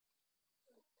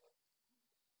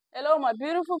Hello my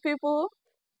beautiful people,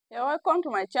 you're welcome to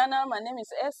my channel. My name is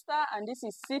Esther and this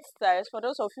is Seed Styles. For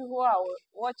those of you who are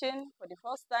watching for the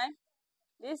first time,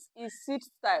 this is Seed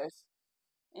Styles.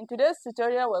 In today's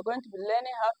tutorial, we're going to be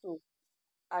learning how to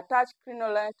attach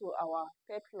crinoline to our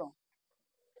peplum.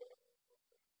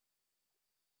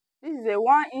 This is a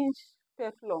 1-inch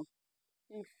peplum.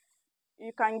 If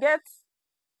you can get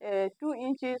 2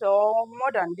 inches or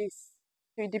more than this,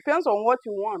 it depends on what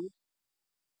you want.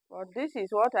 But this is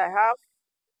what I have,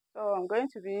 so I'm going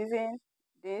to be using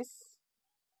this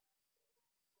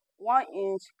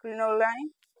 1-inch crinoline.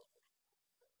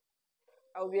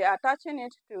 I'll be attaching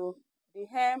it to the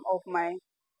hem of my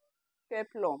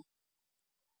peplum.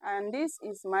 And this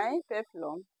is my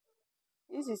peplum.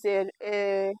 This is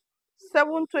a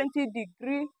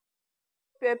 720-degree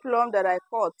peplum that I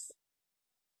cut.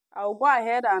 I'll go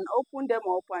ahead and open them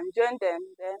up and join them,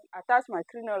 then attach my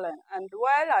crinoline. And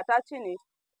while attaching it,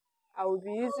 I will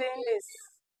be using this.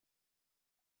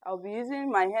 I'll be using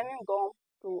my hemming gum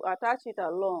to attach it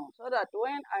along, so that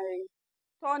when I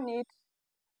turn it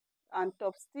and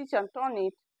top stitch and turn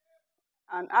it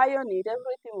and iron it,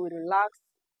 everything will relax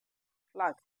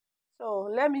flat. So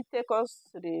let me take us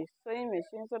to the sewing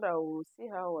machine so that we'll see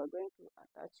how we're going to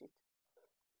attach it.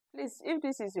 Please, if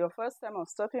this is your first time of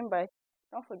stopping by,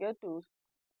 don't forget to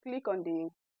click on the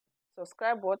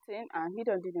subscribe button and hit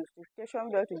on the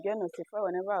notification bell to get notified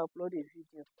whenever I upload a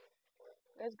video.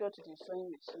 Let's go to the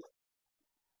sewing machine.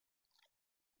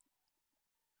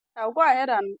 I'll go ahead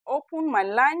and open my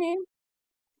lining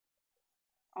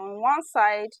on one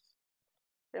side.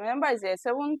 Remember, it's a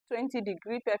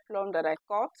 720-degree peplum that I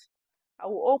cut. I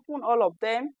will open all of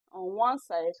them on one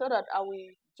side so that I will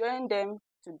join them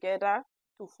together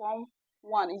to form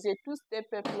one. It's a 2-step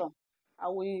peplum. I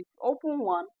will open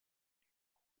one,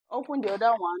 open the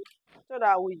other one, so that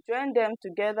I will join them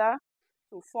together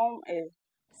to form a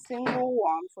single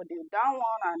one for the down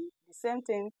one, and the same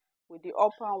thing with the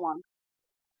upper one.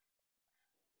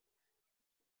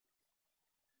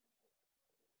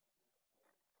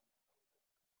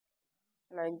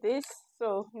 Like this.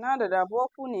 So now that I've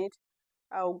opened it,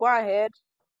 I'll go ahead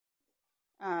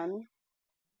and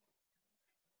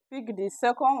pick the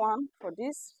second one for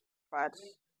this part,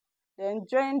 then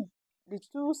join the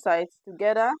two sides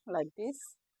together like this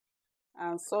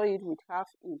and sew it with 1/2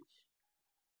 inch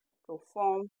to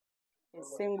form a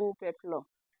single peplum.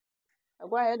 I'll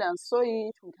go ahead and sew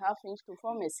it with 1/2 inch to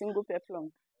form a single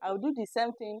peplum. I'll do the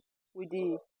same thing with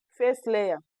the first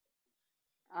layer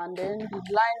and then the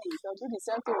lining. I'll do the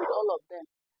same thing with all of them.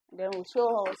 And then we'll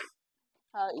show us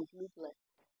how it looks like.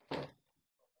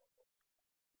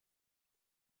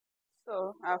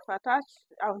 So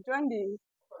I've joined the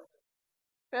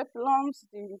peplums,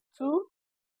 the two.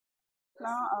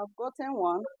 Now I've gotten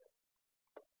one.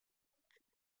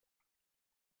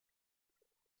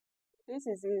 This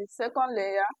is the second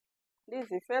layer, this is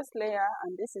the first layer,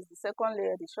 and this is the second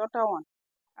layer, the shorter one.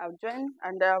 I've joined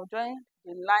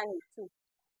the lining too.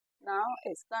 Now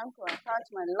it's time to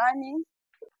attach my lining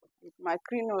with my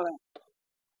crinoline.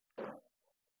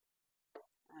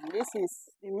 And this is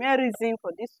the main reason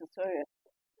for this tutorial.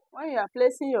 When you are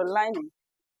placing your lining,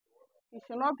 it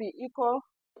should not be equal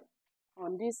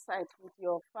on this side with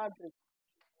your fabric,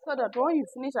 so that when you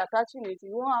finish attaching it,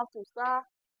 you won't have to start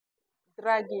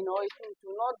dragging, or it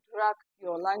will not drag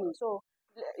your lining, so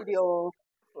your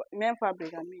main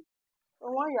fabric, I mean. So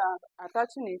when you are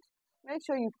attaching it, make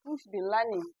sure you push the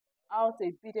lining out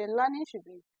a bit. The lining should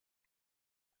be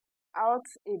out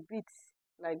a bit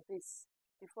like this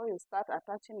before you start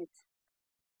attaching it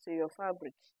to your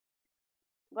fabric.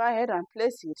 Go ahead and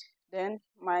place it. Then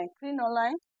my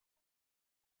crinoline,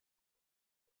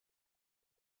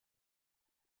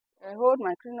 I hold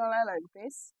my crinoline like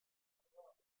this.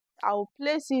 I'll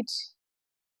place it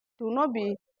to not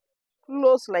be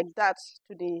close like that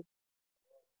to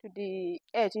the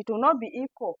edge. It will not be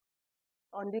equal.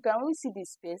 Can we see the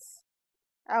space?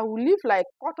 I will leave like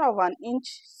 1/4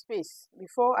 inch space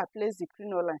before I place the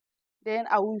crinoline. Then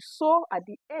I will sew at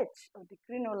the edge of the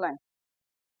crinoline.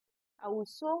 I will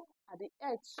sew at the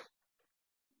edge,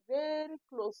 very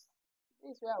close.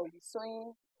 This is where I will be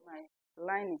sewing my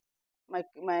lining, my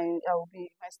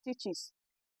stitches.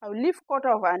 I will leave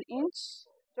 1/4 inch,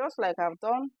 just like I've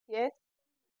done here.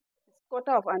 It's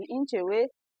 1/4 inch away.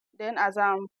 Then as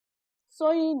I'm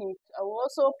sewing it, I will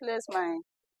also place my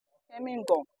hemming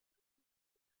gum.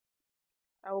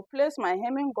 I will place my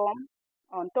hemming gum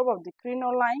on top of the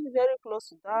crinoline, very close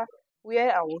to that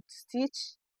where I would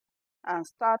stitch and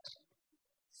start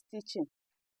stitching.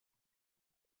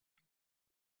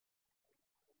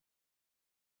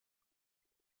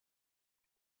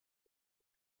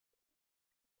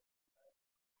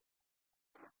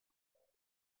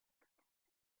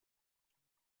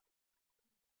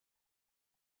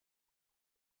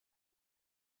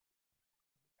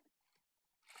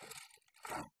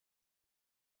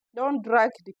 Don't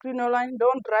drag the crinoline,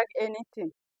 don't drag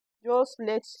anything. Just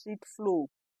let it flow.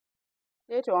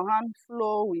 Let your hand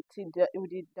flow with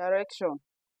the direction.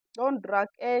 Don't drag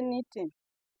anything.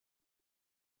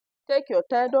 Take your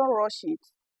time, don't rush it.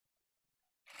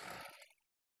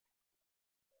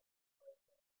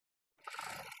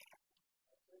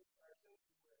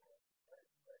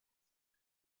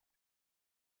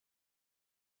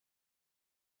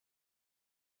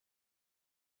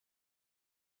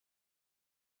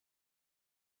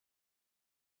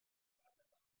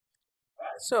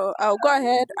 So I'll go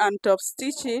ahead and top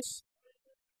stitch it.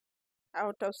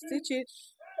 I'll top stitch it.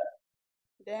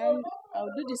 Then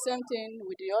I'll do the same thing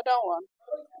with the other one.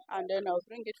 And then I'll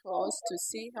bring it for us to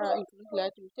see how it looks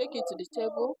like. We take it to the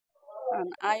table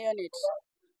and iron it.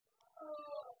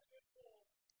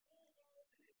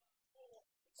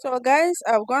 So guys,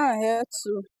 I've gone ahead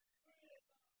to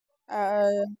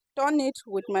turn it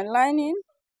with my lining.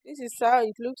 This is how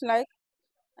it looks like.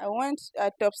 I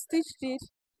top stitched it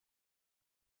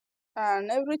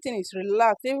and everything is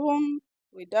relaxed even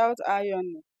without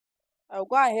ironing. I'll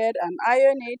go ahead and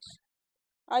iron it,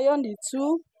 iron the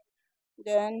two,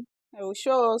 then I will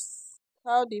show us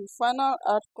how the final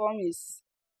outcome is.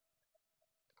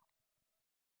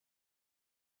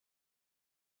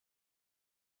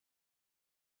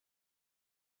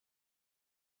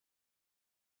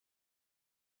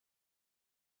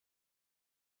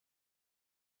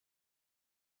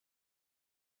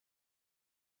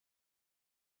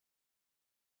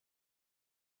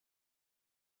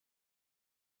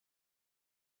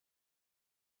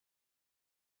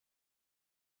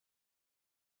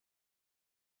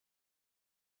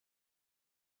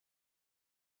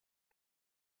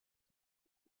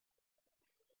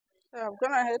 So I've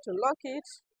gone ahead to lock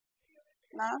it.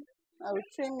 Now I will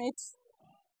trim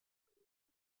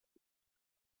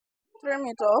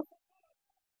it off.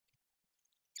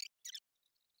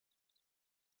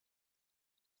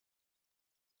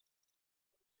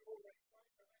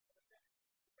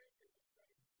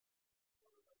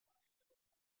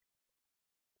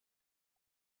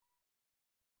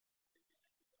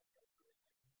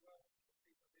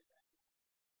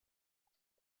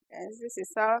 And this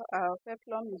is how our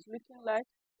peplum is looking like.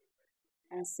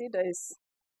 And see that it's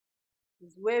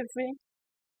waving.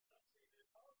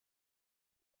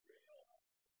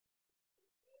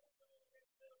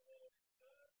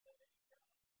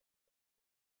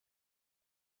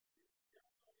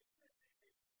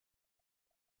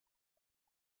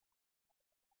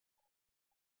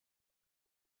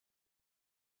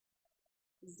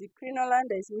 It's the crinoline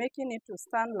that is making it to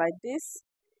stand like this.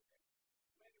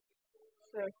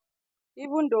 So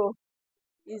even though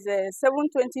it's a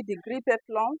 720-degree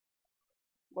peplum,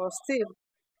 but still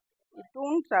it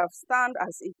won't have stand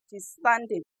as it is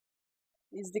standing.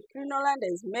 It's the crinoline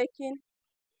that is making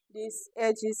these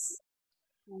edges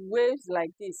waves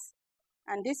like this.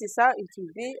 And this is how it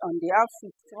will be on the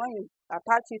outfit. When you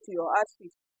attach it to your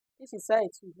outfit, this is how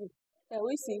it will be. Then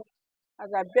we see,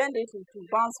 as I bend it, it will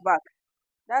bounce back.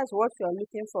 That's what you are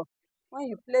looking for. When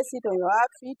you place it on your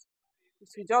outfit, it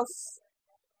will just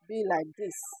be like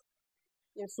this.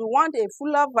 If you want a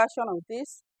fuller version of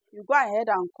this, you go ahead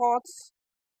and cut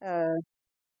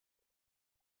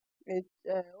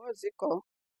what's it called?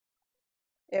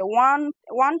 A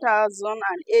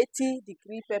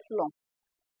 1080-degree peplum.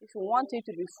 If you want it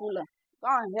to be fuller, go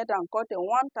ahead and cut a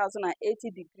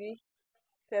 1080-degree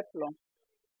peplum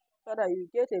so that you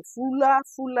get a fuller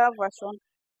version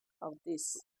of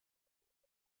this.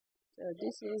 So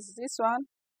this is this one.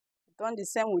 Done the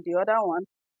same with the other one.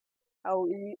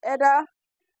 Either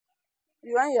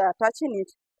when you are attaching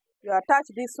it, you attach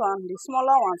this one, the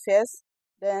smaller one first,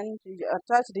 then you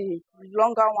attach the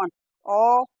longer one.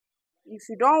 Or if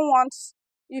you don't want,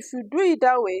 if you do it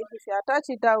that way, if you attach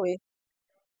it that way,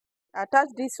 attach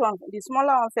this one, the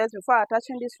smaller one first before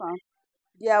attaching this one,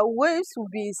 their waves will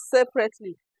be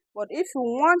separately. But if you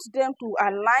want them to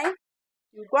align,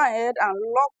 you go ahead and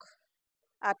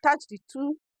attach the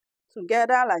two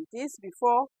together like this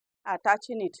before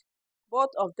attaching it.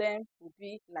 Both of them will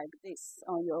be like this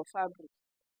on your fabric.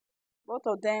 Both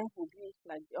of them will be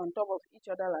like on top of each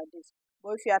other like this.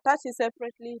 But if you attach it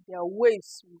separately, their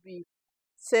waves will be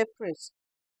separate.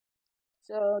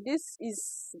 So this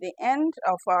is the end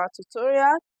of our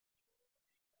tutorial.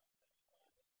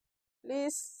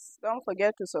 Please don't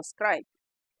forget to subscribe.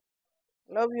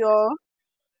 Love you all.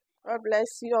 God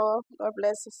bless you all. God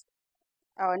bless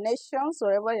our nations,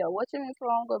 wherever you're watching me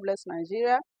from. God bless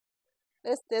Nigeria.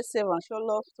 Let's stay safe and show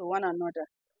love to one another.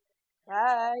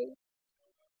 Bye.